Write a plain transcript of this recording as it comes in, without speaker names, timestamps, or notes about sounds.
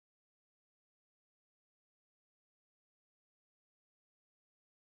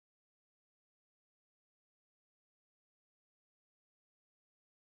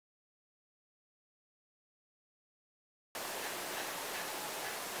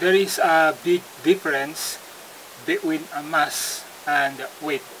There is a big difference between a mass and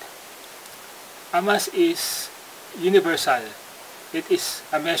weight. A mass is universal. It is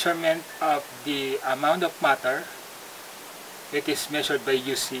a measurement of the amount of matter. It is measured by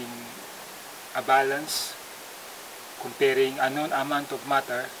using a balance, comparing a known amount of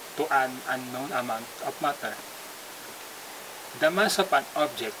matter to an unknown amount of matter. The mass of an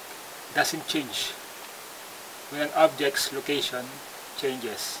object doesn't change when an object's location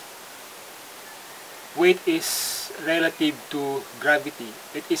changes. Weight is relative to gravity.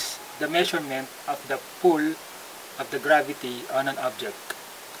 It is the measurement of the pull of the gravity on an object.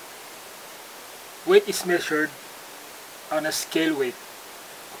 Weight is measured on a scale weight.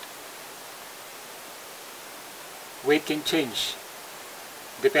 Weight can change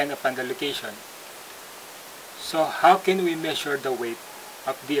depending upon the location. So how can we measure the weight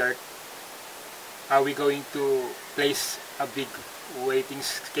of the Earth? Are we going to place a big weighting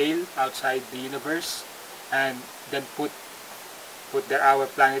scale outside the universe and then put there our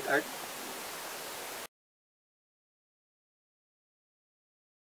planet Earth?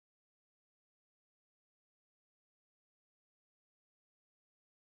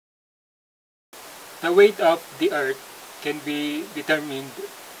 The weight of the Earth can be determined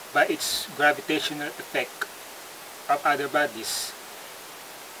by its gravitational effect of other bodies.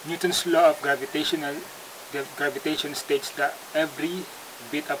 Newton's law of gravitation states that every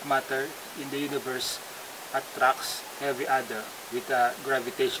bit of matter in the universe attracts every other with a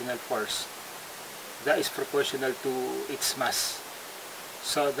gravitational force that is proportional to its mass.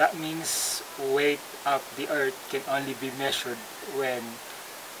 So that means weight of the Earth can only be measured when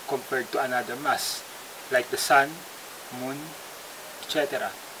compared to another mass, like the Sun, Moon,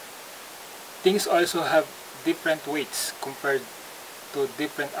 etc. Things also have different weights compared to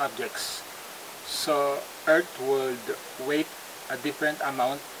different objects. So Earth would weigh a different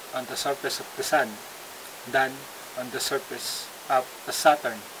amount on the surface of the Sun than on the surface of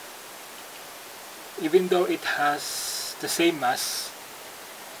Saturn. Even though it has the same mass,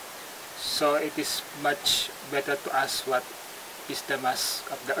 so it is much better to ask what is the mass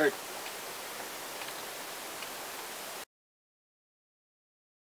of the Earth.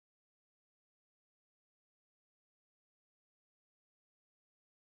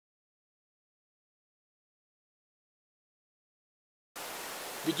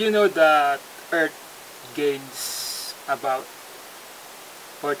 Did you know that Earth gains about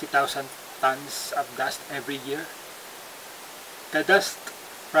 40,000 tons of dust every year? The dust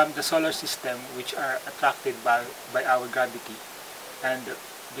from the solar system, which are attracted by our gravity and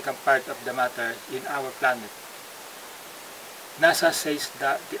become part of the matter in our planet. NASA says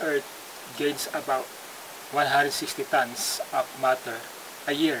that the Earth gains about 160 tons of matter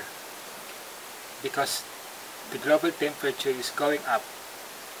a year because the global temperature is going up.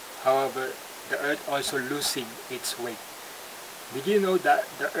 However, the Earth also losing its weight. Did you know that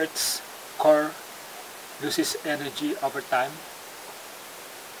the Earth's core loses energy over time?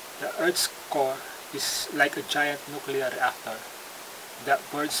 The Earth's core is like a giant nuclear reactor that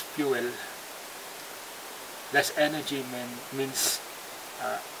burns fuel. Less energy means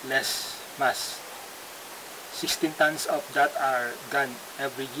less mass. 16 tons of that are gone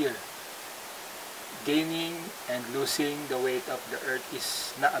every year. Gaining and losing the weight of the Earth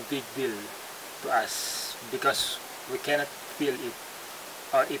is not a big deal to us because we cannot feel it.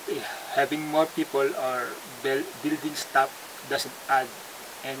 Or if having more people or building stuff doesn't add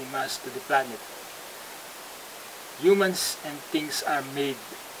any mass to the planet. Humans and things are made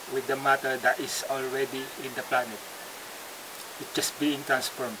with the matter that is already in the planet. It's just being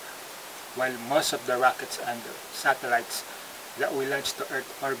transformed, while most of the rockets and satellites that we launch to Earth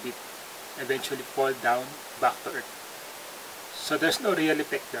orbit eventually fall down back to Earth. So there's no real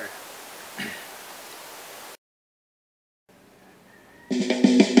effect there.